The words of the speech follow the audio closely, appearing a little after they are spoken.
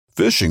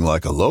Fishing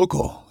like a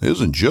local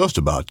isn't just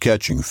about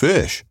catching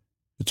fish.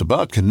 It's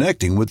about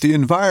connecting with the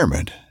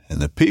environment and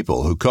the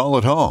people who call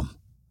it home.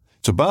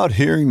 It's about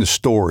hearing the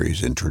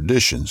stories and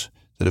traditions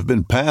that have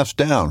been passed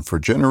down for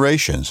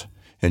generations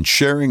and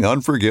sharing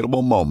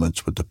unforgettable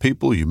moments with the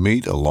people you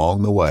meet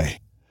along the way.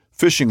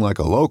 Fishing like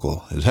a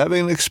local is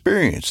having an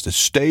experience that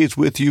stays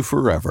with you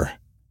forever.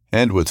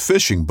 And with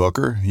Fishing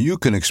Booker, you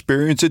can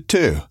experience it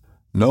too,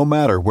 no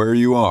matter where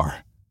you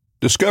are.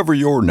 Discover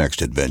your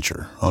next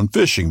adventure on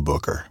Fishing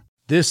Booker.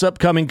 This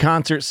upcoming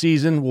concert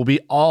season will be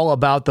all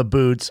about the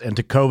boots, and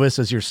Tecovas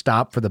is your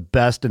stop for the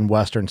best in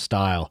Western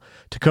style.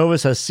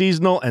 Tecovas has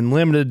seasonal and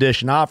limited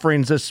edition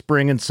offerings this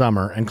spring and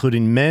summer,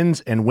 including men's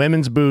and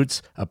women's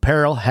boots,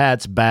 apparel,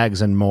 hats,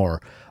 bags, and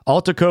more.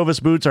 All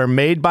Tecovas boots are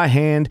made by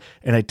hand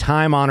in a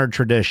time-honored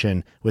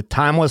tradition with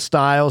timeless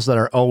styles that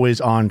are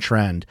always on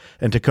trend.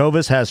 And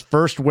Tecovas has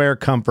first wear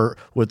comfort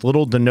with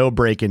little to no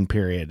break-in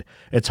period.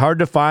 It's hard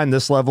to find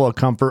this level of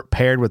comfort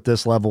paired with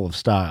this level of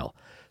style.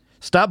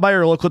 Stop by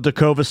your local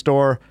Tecovas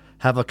store,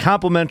 have a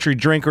complimentary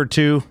drink or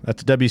two,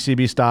 that's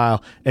WCB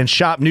style, and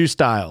shop new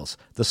styles.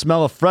 The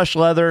smell of fresh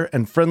leather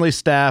and friendly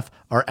staff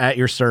are at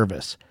your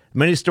service.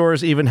 Many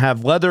stores even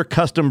have leather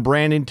custom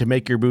branding to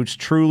make your boots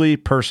truly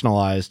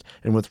personalized.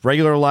 And with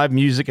regular live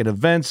music and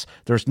events,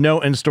 there's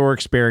no in-store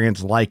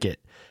experience like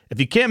it.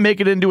 If you can't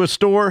make it into a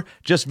store,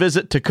 just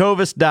visit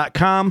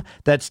tecovas.com.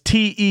 That's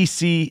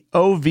TECOVAS.com.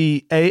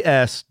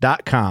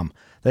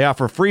 They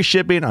offer free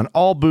shipping on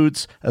all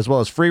boots, as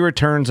well as free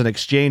returns and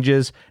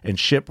exchanges, and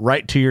ship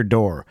right to your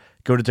door.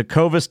 Go to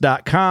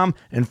tecovas.com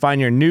and find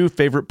your new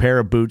favorite pair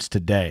of boots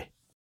today.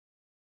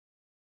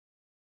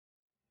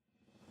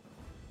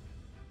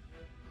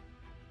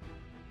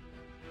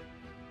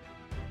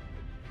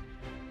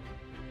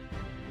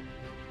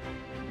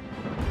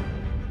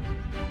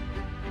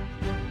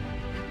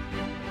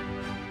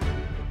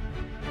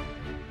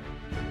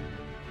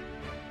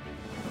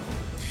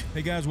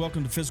 Hey guys,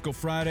 welcome to Physical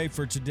Friday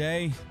for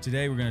today.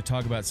 Today we're going to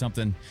talk about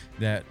something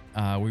that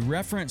we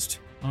referenced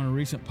on a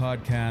recent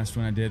podcast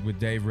when I did with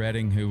Dave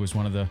Redding, who was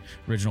one of the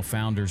original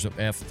founders of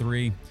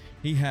F3.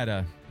 He had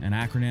an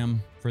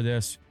acronym for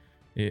this.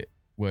 It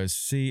was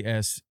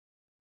CSAUP,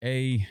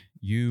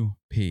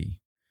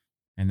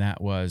 and that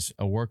was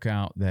a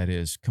workout that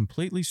is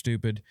completely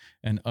stupid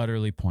and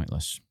utterly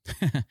pointless.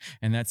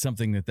 And that's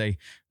something that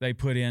they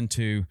put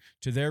into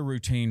their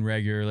routine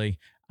regularly.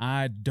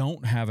 I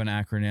don't have an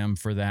acronym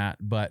for that,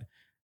 but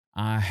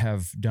I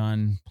have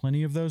done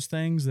plenty of those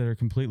things that are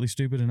completely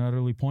stupid and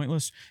utterly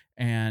pointless.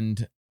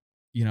 And,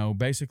 you know,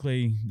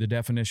 basically the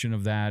definition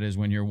of that is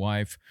when your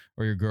wife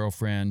or your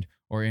girlfriend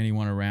or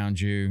anyone around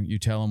you, you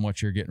tell them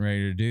what you're getting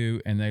ready to do,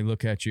 and they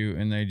look at you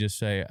and they just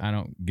say, I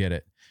don't get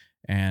it.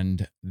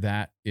 And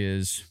that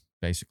is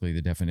basically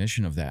the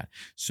definition of that.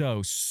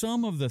 So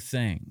some of the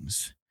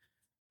things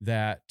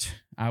that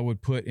I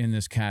would put in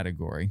this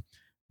category,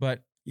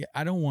 but yeah,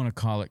 I don't want to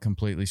call it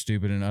completely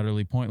stupid and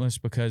utterly pointless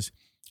because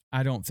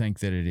I don't think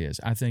that it is.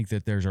 I think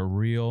that there's a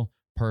real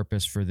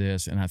purpose for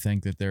this, and I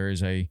think that there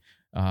is a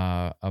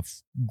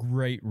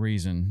great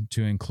reason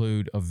to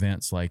include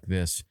events like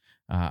this.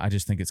 I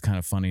just think it's kind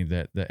of funny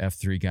that the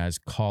F3 guys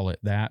call it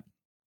that,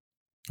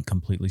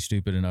 completely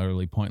stupid and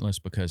utterly pointless,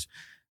 because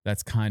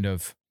that's kind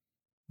of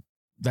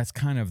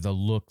the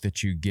look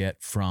that you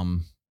get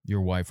from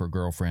your wife or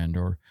girlfriend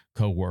or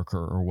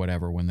coworker or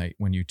whatever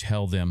when you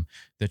tell them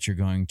that you're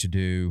going to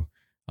do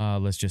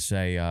let's just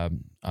say a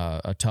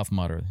Tough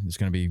Mudder. It's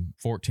going to be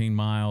 14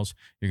 miles.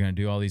 You're going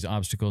to do all these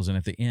obstacles, and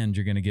at the end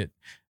you're going to get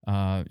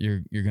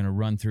you're going to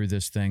run through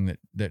this thing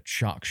that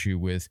shocks you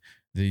with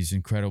these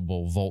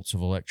incredible volts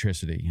of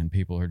electricity, and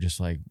people are just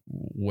like,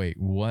 wait,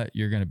 what?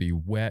 You're going to be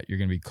wet, you're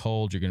going to be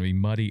cold, you're going to be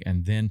muddy,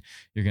 and then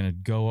you're going to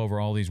go over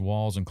all these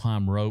walls and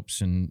climb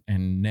ropes and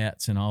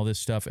nets and all this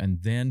stuff,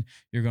 and then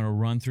you're going to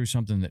run through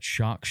something that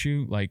shocks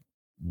you? Like,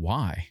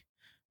 why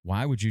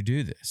would you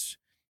do this?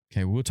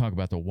 Okay, we'll talk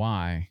about the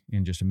why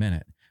in just a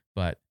minute,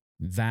 but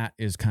that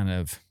is kind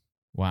of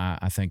why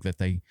I think that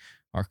they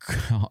are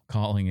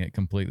calling it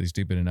completely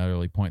stupid and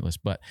utterly pointless.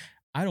 But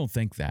I don't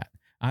think that.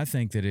 I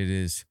think that it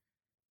is,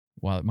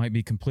 while it might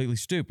be completely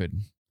stupid,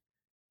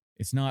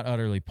 it's not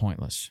utterly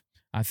pointless.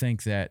 I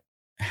think that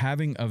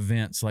having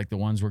events like the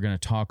ones we're going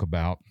to talk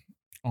about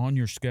on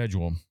your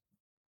schedule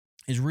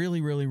is really,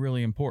 really,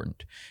 really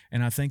important.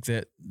 And I think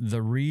that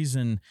the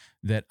reason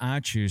that I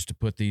choose to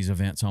put these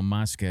events on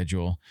my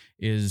schedule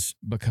is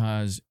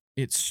because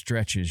it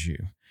stretches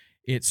you.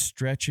 It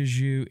stretches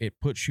you.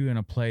 It puts you in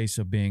a place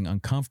of being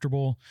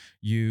uncomfortable.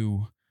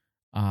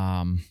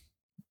 I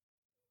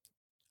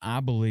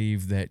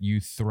believe that you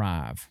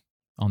thrive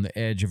on the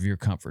edge of your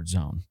comfort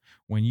zone.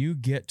 When you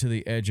get to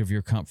the edge of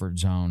your comfort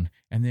zone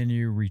and then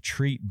you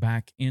retreat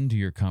back into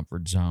your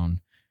comfort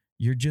zone,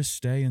 you're just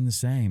staying the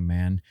same,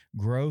 man.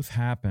 Growth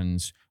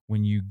happens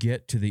when you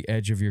get to the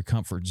edge of your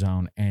comfort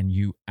zone and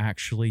you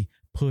actually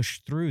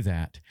push through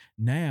that.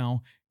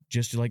 Now,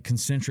 just like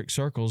concentric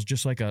circles,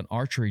 just like an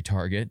archery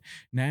target,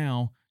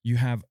 now you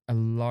have a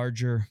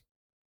larger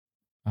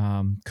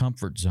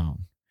comfort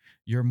zone.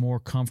 You're more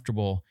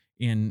comfortable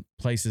in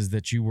places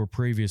that you were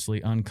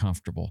previously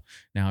uncomfortable.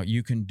 Now,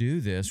 you can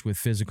do this with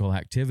physical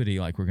activity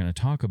like we're going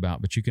to talk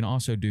about, but you can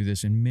also do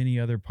this in many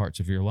other parts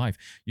of your life.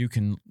 You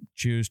can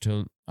choose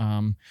to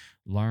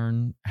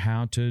learn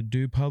how to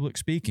do public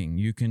speaking.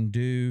 You can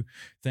do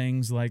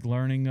things like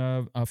learning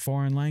a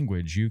foreign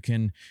language. You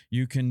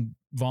can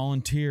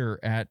volunteer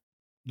at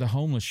the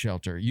homeless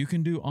shelter. You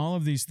can do all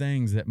of these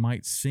things that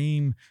might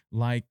seem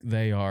like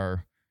they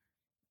are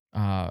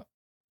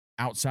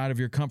outside of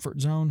your comfort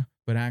zone,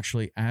 but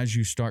actually as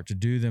you start to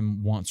do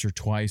them once or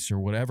twice or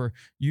whatever,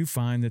 you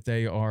find that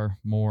they are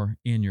more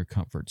in your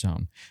comfort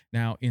zone.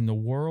 Now, in the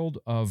world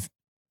of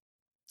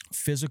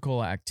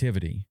physical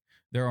activity,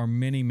 there are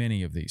many,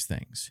 many of these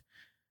things.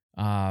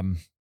 And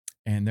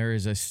there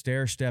is a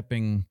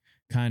stair-stepping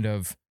kind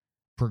of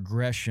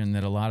progression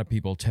that a lot of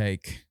people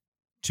take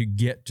to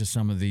get to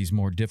some of these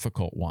more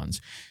difficult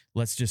ones.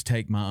 Let's just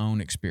take my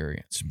own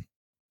experience.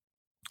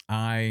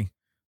 I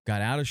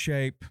got out of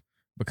shape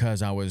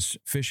because I was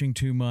fishing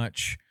too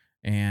much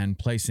and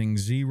placing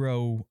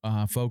zero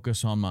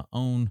focus on my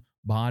own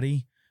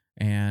body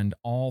and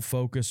all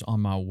focus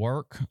on my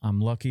work. I'm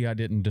lucky I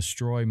didn't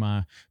destroy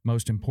my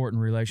most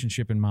important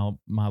relationship in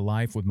my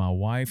life with my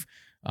wife.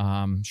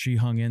 She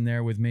hung in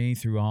there with me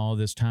through all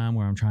this time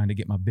where I'm trying to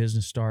get my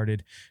business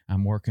started.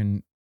 I'm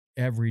working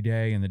every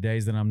day, and the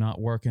days that I'm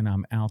not working,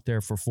 I'm out there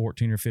for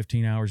 14 or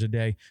 15 hours a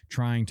day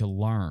trying to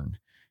learn.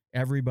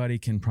 Everybody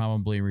can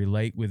probably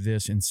relate with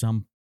this in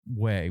some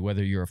way,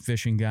 whether you're a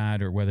fishing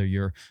guide or whether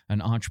you're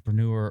an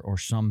entrepreneur or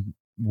some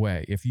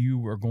way. If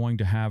you are going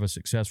to have a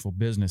successful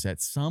business,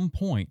 at some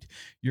point,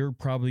 you're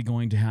probably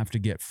going to have to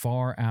get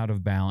far out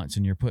of balance,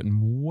 and you're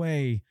putting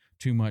way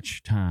too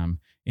much time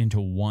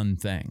into one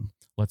thing.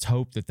 Let's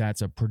hope that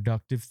that's a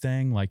productive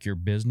thing like your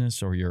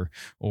business or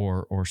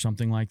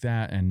something like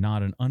that, and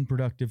not an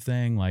unproductive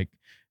thing like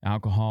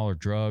alcohol or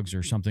drugs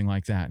or something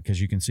like that,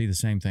 because you can see the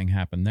same thing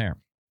happen there.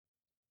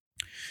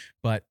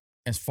 But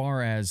as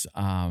far as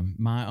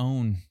my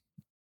own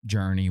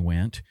journey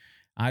went,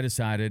 I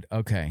decided,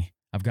 okay,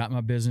 I've got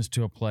my business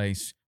to a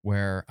place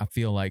where I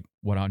feel like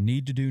what I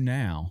need to do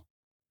now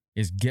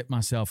is get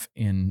myself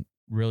in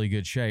really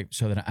good shape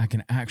so that I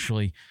can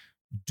actually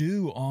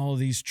do all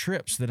these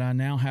trips that I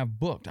now have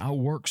booked. I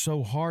work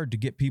so hard to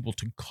get people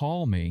to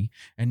call me,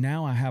 and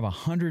now I have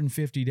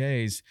 150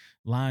 days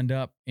lined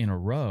up in a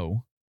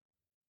row,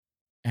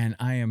 and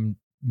I am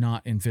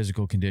not in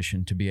physical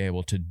condition to be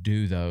able to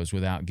do those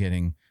without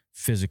getting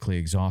physically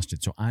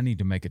exhausted. So I need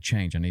to make a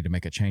change. I need to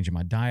make a change in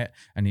my diet.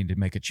 I need to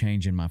make a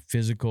change in my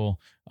physical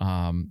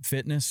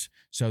fitness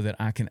so that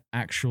I can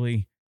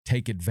actually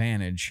take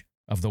advantage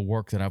of the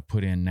work that I've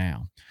put in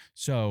now.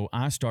 So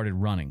I started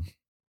running.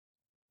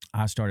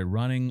 I started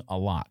running a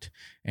lot.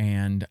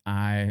 And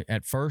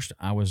at first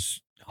I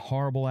was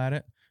horrible at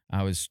it.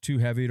 I was too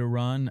heavy to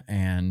run,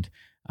 and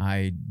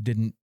I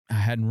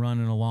hadn't run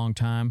in a long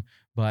time,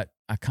 but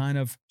I kind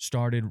of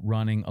started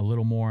running a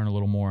little more and a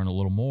little more and a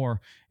little more,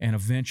 and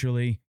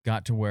eventually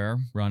got to where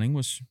running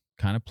was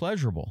kind of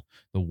pleasurable.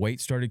 The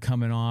weight started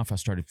coming off. I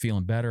started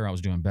feeling better. I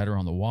was doing better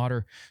on the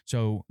water.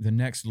 So the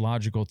next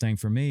logical thing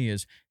for me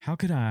is, how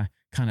could I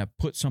kind of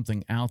put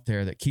something out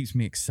there that keeps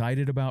me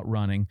excited about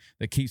running,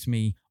 that keeps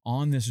me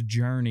on this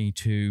journey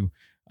to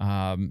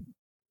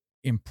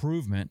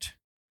improvement?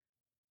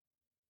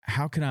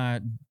 How can I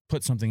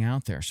put something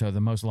out there? So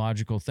the most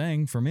logical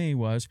thing for me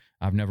was,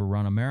 I've never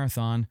run a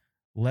marathon.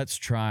 Let's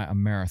try a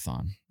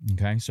marathon.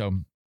 Okay. So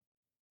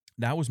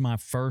that was my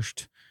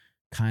first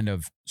kind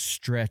of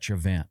stretch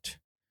event.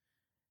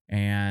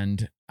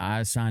 And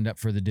I signed up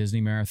for the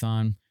Disney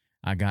Marathon.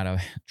 I got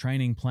a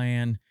training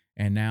plan,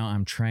 and now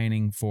I'm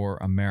training for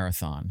a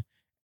marathon.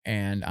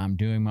 And I'm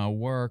doing my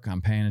work.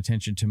 I'm paying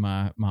attention to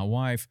my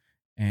wife,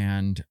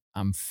 and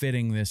I'm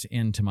fitting this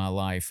into my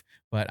life.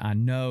 But I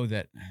know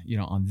that,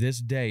 on this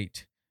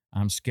date,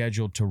 I'm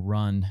scheduled to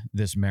run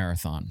this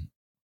marathon.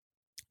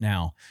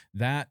 Now,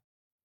 that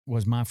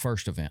was my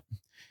first event.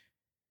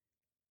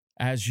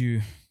 As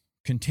you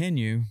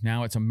continue,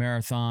 now it's a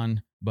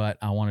marathon, but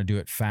I want to do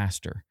it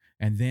faster.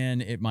 And then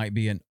it might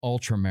be an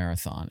ultra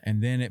marathon,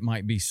 and then it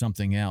might be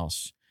something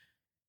else.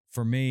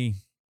 For me,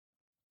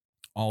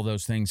 all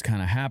those things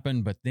kind of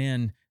happened, but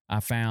then I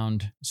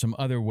found some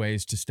other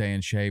ways to stay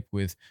in shape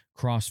with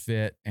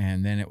CrossFit.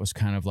 And then it was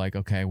kind of like,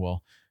 okay,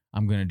 well,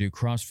 I'm going to do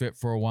CrossFit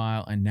for a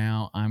while, and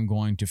now I'm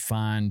going to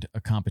find a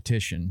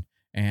competition,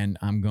 and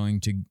I'm going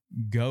to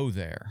go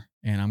there,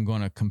 and I'm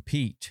going to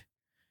compete,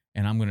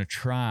 and I'm going to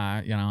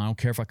try. I don't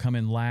care if I come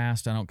in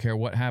last. I don't care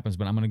what happens,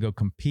 but I'm going to go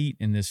compete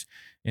in this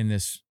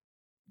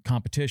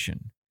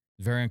competition.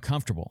 Very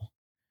uncomfortable.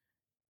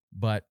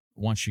 But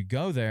once you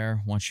go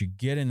there, once you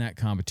get in that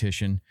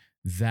competition,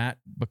 that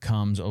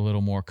becomes a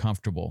little more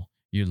comfortable.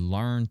 You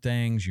learn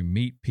things, you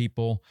meet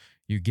people,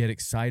 you get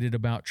excited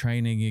about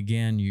training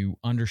again, you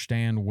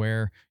understand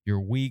where you're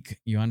weak,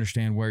 you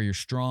understand where you're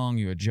strong,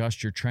 you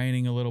adjust your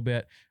training a little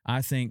bit.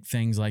 I think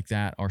things like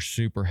that are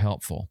super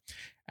helpful.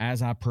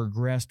 As I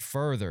progressed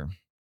further,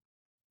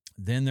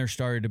 then there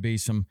started to be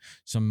some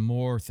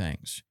more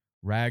things.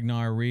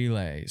 Ragnar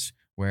relays,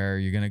 where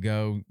you're going to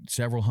go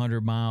several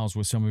hundred miles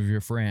with some of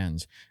your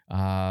friends.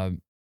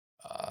 And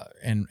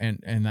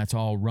that's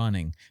all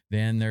running.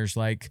 Then there's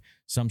like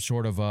some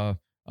sort of a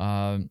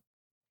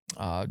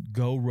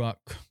GoRuck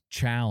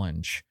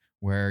challenge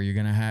where you're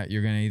going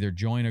to either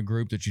join a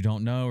group that you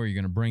don't know, or you're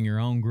going to bring your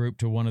own group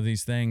to one of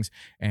these things,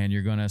 and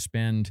you're going to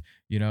spend,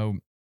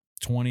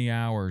 20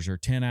 hours or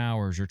 10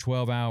 hours or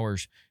 12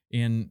 hours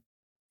in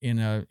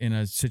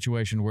a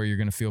situation where you're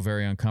going to feel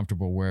very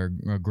uncomfortable, where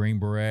a Green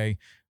Beret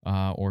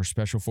or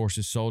Special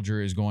Forces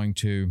soldier is going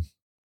to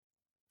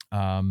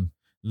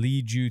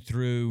lead you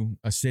through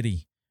a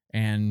city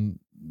and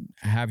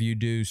have you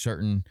do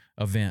certain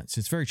events.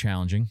 It's very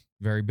challenging,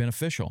 very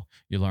beneficial.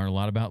 You learn a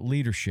lot about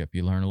leadership.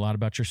 You learn a lot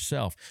about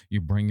yourself.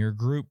 You bring your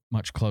group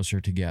much closer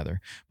together.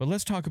 But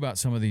let's talk about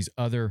some of these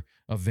other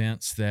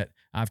events that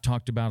I've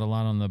talked about a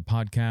lot on the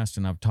podcast,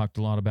 and I've talked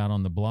a lot about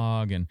on the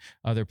blog and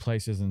other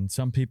places. And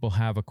some people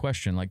have a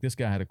question. Like this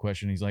guy had a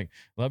question. He's like,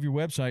 love your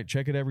website,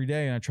 check it every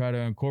day, and I try to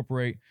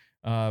incorporate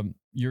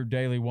your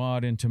daily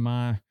WOD into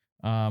my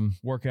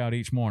workout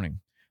each morning.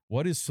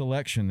 What is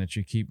selection that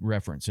you keep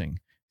referencing?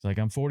 It's like,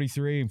 I'm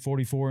 43 and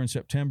 44 in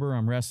September.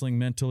 I'm wrestling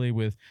mentally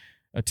with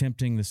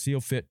attempting the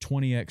SEALFIT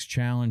 20X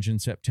challenge in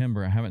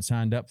September. I haven't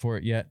signed up for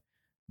it yet,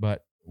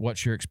 but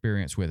what's your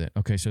experience with it?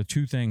 Okay, so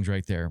two things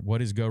right there.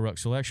 What is GoRuck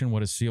selection?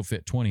 What is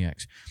SEALFIT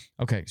 20X?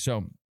 Okay,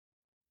 so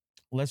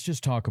let's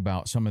just talk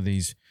about some of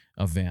these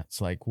events.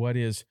 Like, what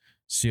is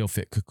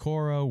SEALFIT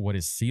Kokoro? What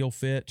is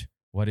SEALFIT?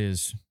 What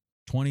is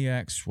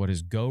 20X? What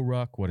is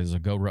GoRuck? What is a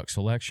GoRuck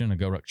selection, a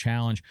GoRuck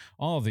challenge?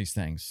 All of these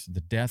things, the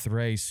death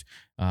race.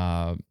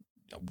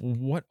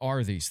 What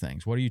are these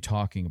things? What are you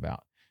talking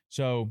about?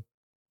 So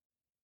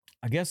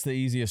I guess the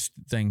easiest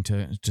thing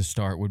to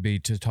start would be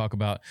to talk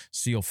about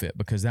SEALFIT,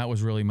 because that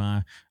was really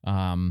my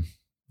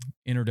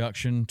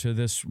introduction to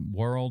this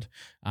world.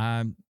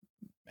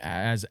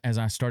 As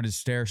I started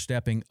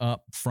stepping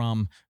up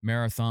from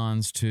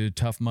marathons to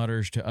Tough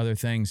Mudders to other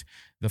things,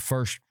 the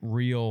first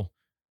real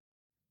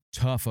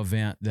tough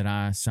event that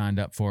I signed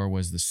up for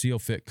was the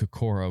SEALFIT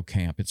Kokoro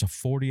camp. It's a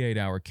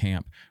 48-hour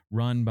camp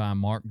run by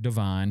Mark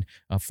Devine,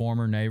 a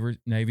former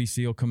Navy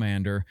SEAL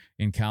commander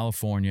in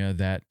California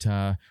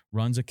that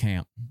runs a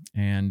camp.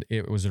 And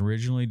it was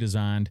originally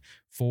designed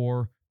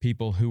for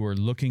people who were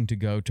looking to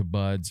go to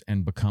BUD/S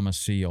and become a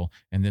SEAL.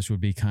 And this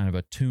would be kind of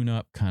a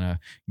tune-up, kind of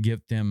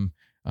give them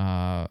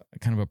kind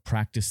of a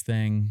practice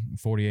thing,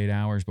 48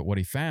 hours. But what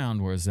he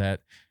found was that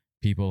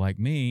people like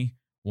me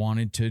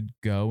wanted to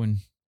go and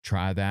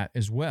try that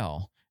as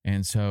well.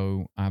 And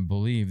so I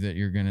believe that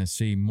you're going to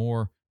see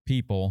more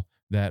people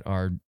that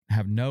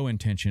have no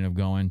intention of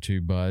going to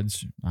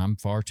BUD/S. I'm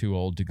far too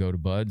old to go to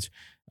BUD/S.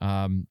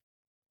 I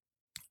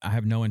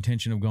have no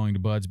intention of going to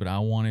BUD/S, but I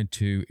wanted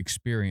to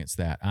experience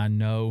that. I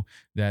know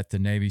that the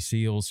Navy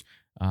SEALs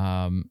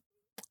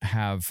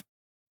have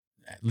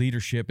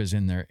leadership is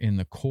in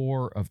the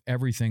core of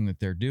everything that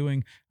they're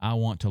doing. I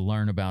want to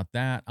learn about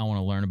that. I want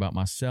to learn about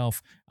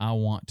myself. I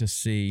want to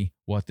see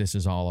what this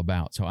is all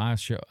about. So I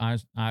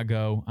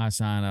go, I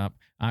sign up,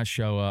 I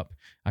show up,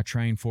 I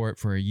train for it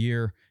for a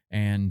year,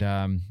 and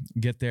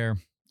get there,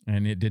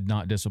 and it did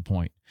not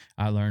disappoint.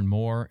 I learned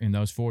more in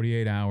those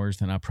 48 hours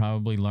than I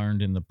probably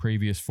learned in the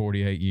previous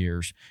 48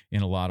 years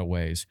in a lot of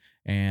ways.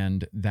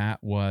 And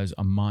that was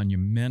a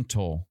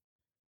monumental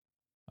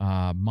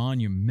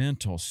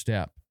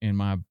step in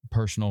my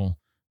personal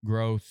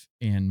growth,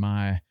 in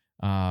my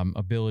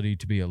ability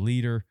to be a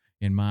leader,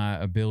 in my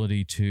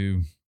ability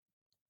to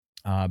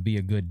be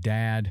a good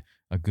dad,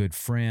 a good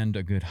friend,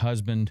 a good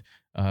husband,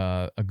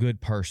 a good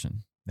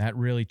person. That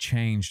really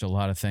changed a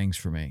lot of things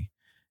for me.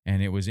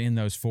 And it was in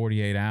those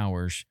 48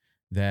 hours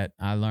that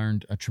I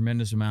learned a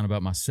tremendous amount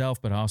about myself,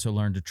 but I also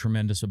learned a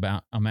tremendous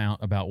amount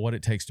about what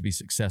it takes to be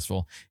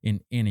successful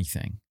in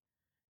anything.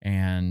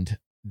 And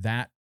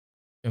that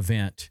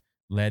event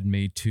led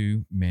me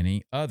to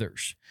many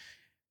others.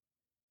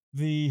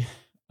 The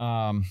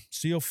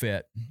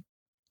SEALFIT,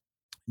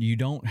 you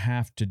don't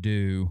have to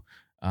do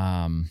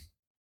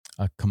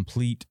a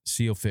complete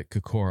SEALFIT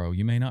Kokoro.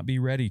 You may not be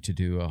ready to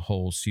do a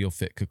whole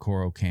SEALFIT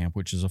Kokoro camp,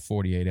 which is a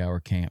 48-hour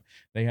camp.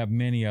 They have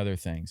many other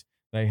things.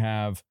 They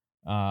have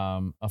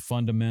a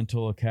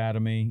fundamental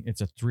academy.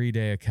 It's a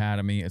 3-day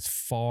academy. It's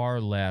far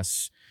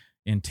less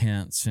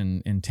intense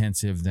and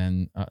intensive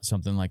than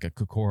something like a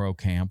Kokoro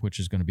camp, which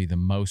is going to be the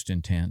most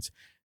intense.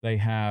 They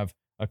have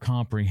a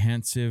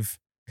comprehensive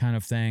kind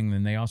of thing.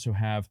 Then they also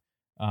have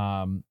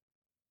a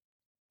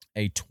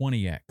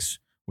 20X,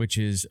 which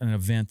is an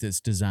event that's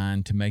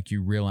designed to make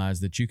you realize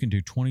that you can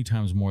do 20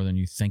 times more than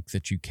you think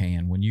that you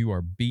can. When you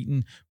are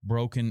beaten,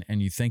 broken,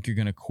 and you think you're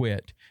going to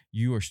quit,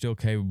 you are still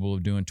capable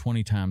of doing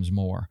 20 times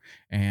more.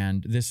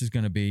 And this is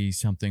going to be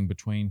something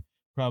between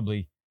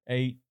probably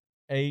 8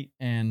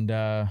 and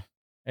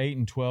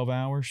 12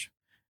 hours.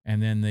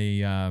 And then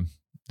the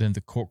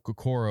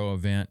Kokoro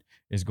event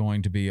is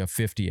going to be a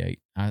 58.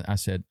 I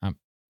said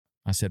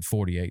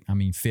 48. I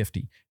mean 50.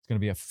 It's going to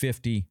be a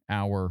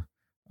 50-hour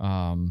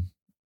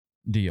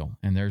deal,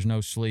 and there's no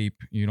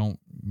sleep.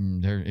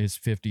 There is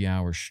 50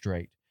 hours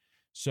straight.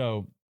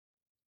 So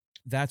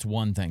That's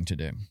one thing to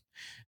do.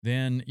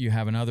 Then you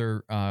have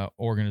another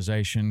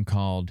organization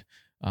called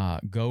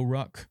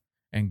GoRuck,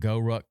 and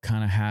GoRuck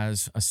kind of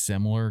has a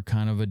similar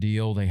kind of a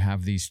deal. They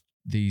have these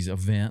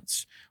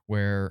events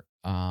where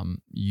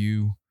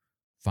you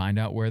find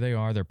out where they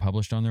are. They're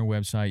published on their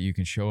website. You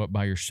can show up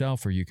by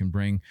yourself, or you can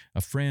bring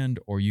a friend,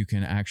 or you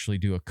can actually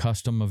do a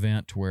custom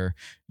event where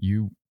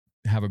you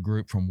have a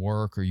group from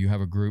work, or you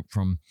have a group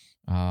from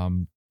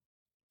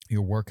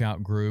your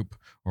workout group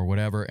or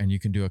whatever, and you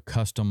can do a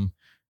custom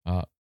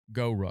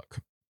GoRuck.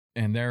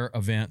 And their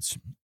events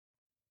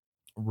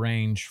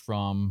range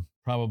from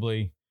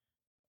probably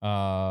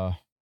 4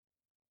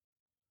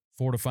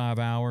 to 5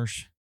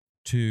 hours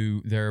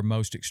to their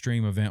most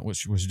extreme event,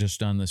 which was just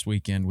done this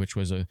weekend, which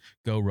was a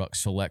GoRuck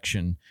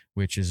Selection,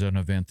 which is an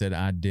event that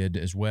I did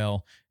as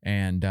well.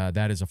 And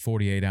that is a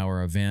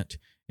 48-hour event.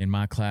 In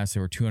my class,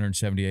 there were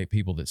 278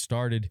 people that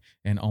started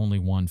and only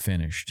one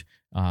finished.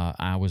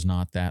 I was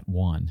not that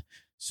one.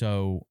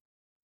 So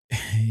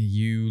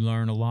you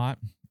learn a lot.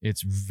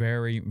 It's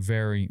very,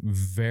 very,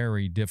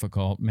 very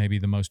difficult, maybe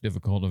the most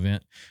difficult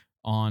event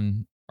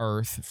on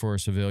earth for a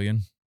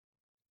civilian.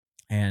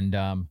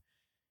 And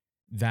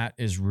that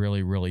is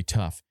really, really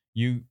tough.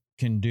 You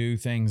can do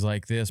things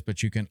like this,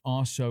 but you can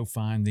also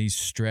find these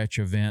stretch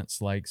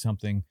events, like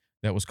something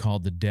that was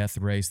called the Death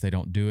Race. They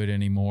don't do it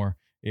anymore.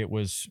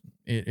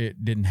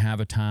 It didn't have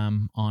a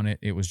time on it.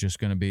 It was just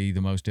going to be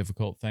the most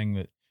difficult thing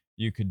that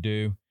you could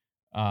do.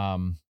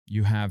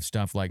 You have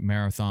stuff like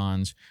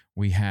marathons.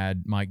 We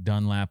had Mike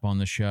Dunlap on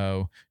the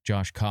show,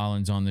 Josh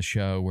Collins on the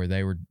show, where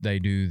they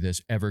do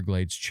this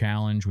Everglades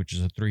Challenge, which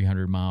is a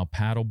 300-mile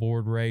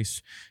paddleboard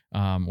race.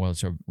 Well,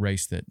 it's a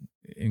race that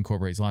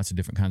incorporates lots of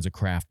different kinds of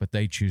craft, but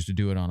they choose to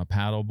do it on a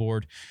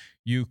paddleboard.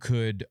 You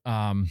could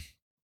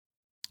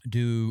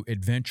do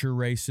adventure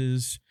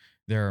races.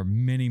 There are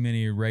many,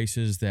 many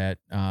races that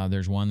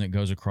there's one that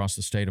goes across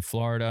the state of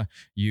Florida.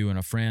 You and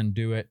a friend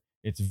do it.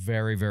 It's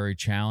very, very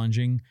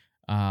challenging.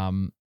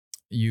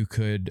 You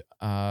could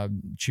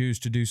choose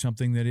to do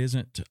something that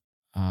isn't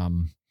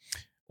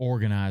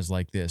organized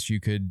like this. You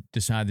could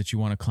decide that you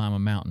want to climb a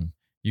mountain.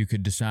 You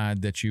could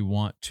decide that you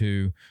want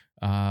to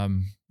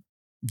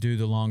do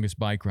the longest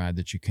bike ride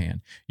that you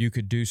can. You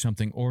could do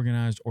something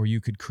organized, or you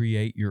could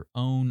create your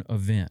own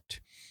event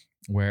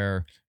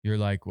where you're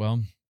like,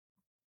 well,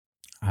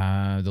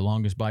 the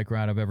longest bike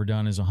ride I've ever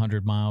done is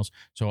 100 miles.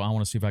 So I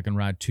want to see if I can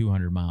ride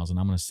 200 miles, and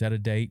I'm going to set a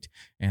date,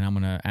 and I'm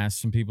going to ask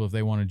some people if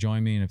they want to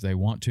join me. And if they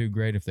want to,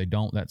 great. If they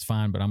don't, that's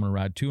fine. But I'm going to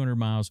ride 200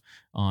 miles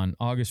on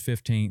August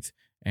 15th,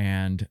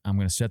 and I'm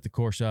going to set the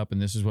course up,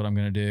 and this is what I'm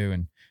going to do.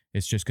 And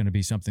it's just going to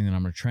be something that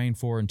I'm going to train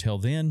for until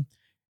then.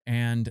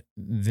 And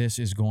this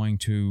is going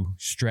to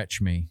stretch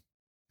me.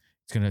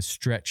 It's going to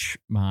stretch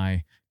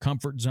my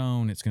comfort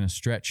zone. It's going to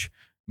stretch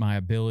my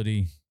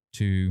ability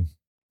to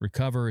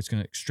recover. It's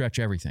going to stretch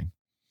everything.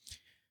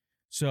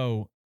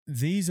 So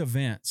these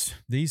events,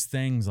 these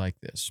things like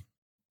this,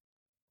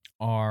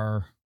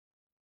 are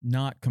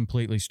not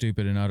completely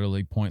stupid and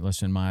utterly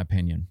pointless, in my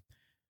opinion.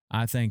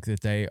 I think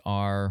that they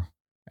are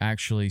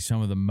actually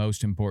some of the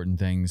most important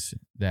things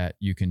that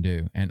you can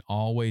do, and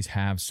always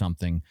have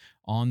something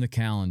on the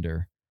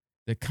calendar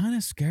that kind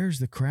of scares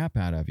the crap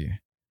out of you.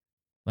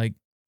 Like,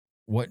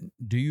 what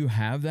do you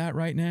have that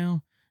right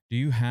now? Do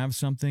you have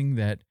something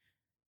that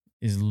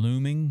is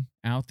looming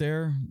out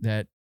there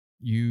that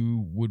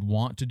you would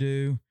want to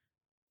do,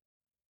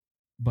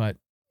 but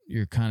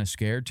you're kind of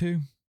scared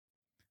to?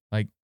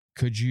 Like,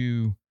 could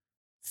you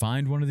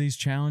find one of these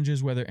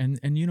challenges, whether, and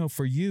you know,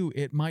 for you,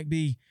 it might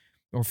be,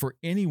 or for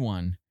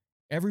anyone,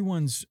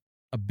 everyone's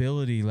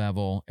ability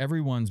level,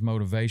 everyone's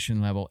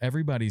motivation level,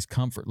 everybody's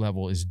comfort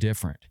level is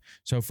different.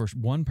 So for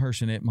one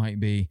person, it might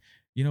be,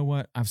 you know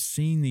what, I've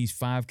seen these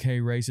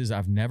 5K races.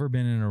 I've never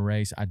been in a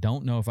race. I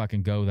don't know if I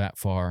can go that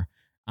far.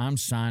 I'm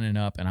signing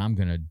up and I'm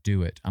going to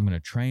do it. I'm going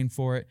to train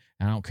for it.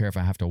 I don't care if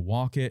I have to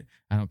walk it.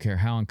 I don't care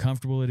how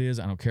uncomfortable it is.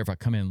 I don't care if I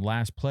come in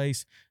last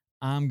place.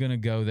 I'm going to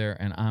go there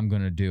and I'm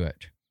going to do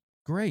it.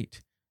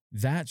 Great.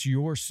 That's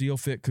your Seal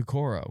Fit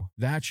Kokoro.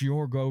 That's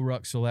your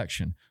GoRuck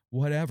Selection.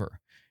 Whatever.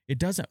 It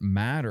doesn't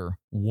matter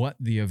what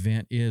the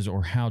event is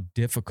or how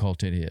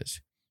difficult it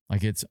is.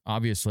 Like, it's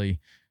obviously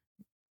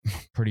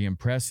pretty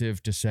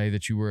impressive to say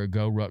that you were a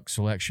GoRuck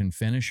Selection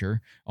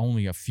finisher.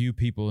 Only a few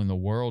people in the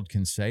world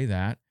can say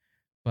that.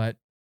 But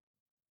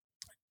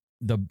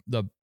the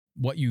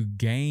what you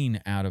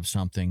gain out of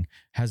something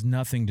has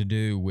nothing to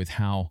do with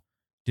how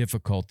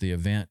difficult the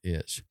event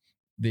is.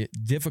 The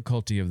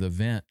difficulty of the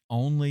event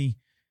only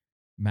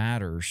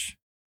matters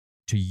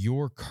to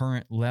your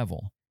current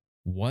level.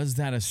 Was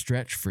that a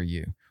stretch for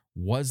you?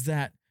 Was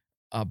that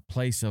a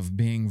place of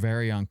being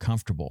very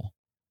uncomfortable?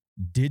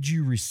 Did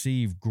you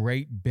receive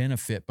great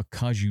benefit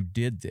because you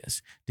did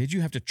this? Did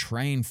you have to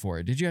train for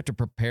it? Did you have to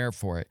prepare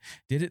for it?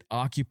 Did it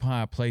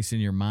occupy a place in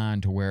your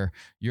mind to where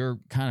you're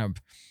kind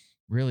of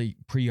really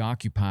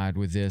preoccupied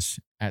with this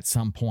at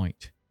some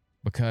point?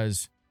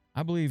 Because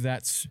I believe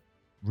that's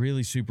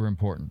really super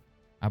important.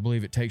 I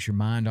believe it takes your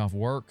mind off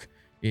work.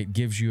 It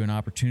gives you an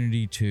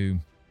opportunity to,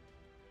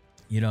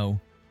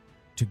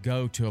 to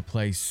go to a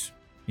place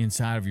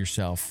inside of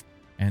yourself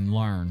and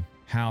learn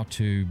how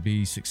to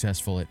be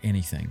successful at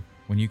anything.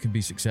 When you can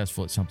be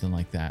successful at something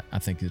like that, I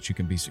think that you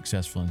can be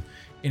successful in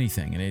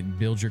anything, and it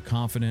builds your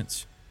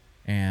confidence,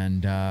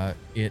 and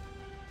it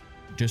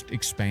just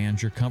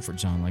expands your comfort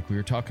zone, like we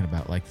were talking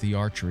about, like the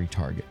archery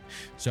target.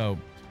 So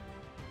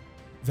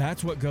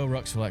that's what Go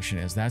Ruck Selection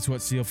is. That's what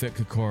Seal Fit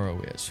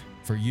Kokoro is.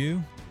 For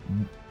you,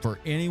 for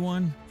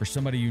anyone, for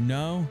somebody you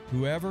know,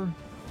 whoever,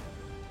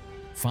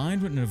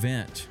 find an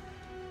event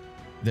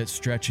that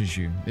stretches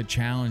you, that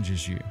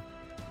challenges you,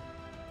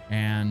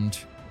 and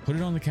put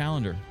it on the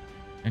calendar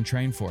and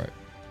train for it.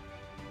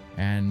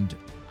 And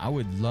I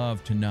would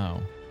love to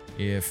know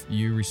if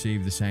you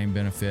receive the same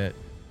benefit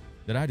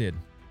that I did.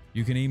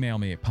 You can email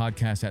me at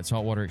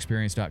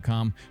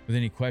podcast@saltwaterexperience.com with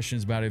any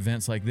questions about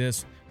events like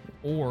this,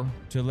 or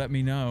to let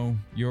me know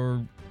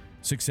your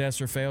success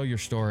or failure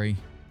story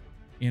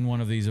in one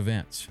of these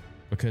events,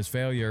 because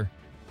failure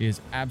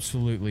is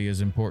absolutely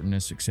as important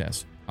as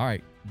success. All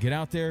right, get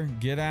out there,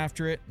 get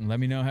after it, and let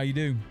me know how you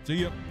do.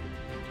 See ya.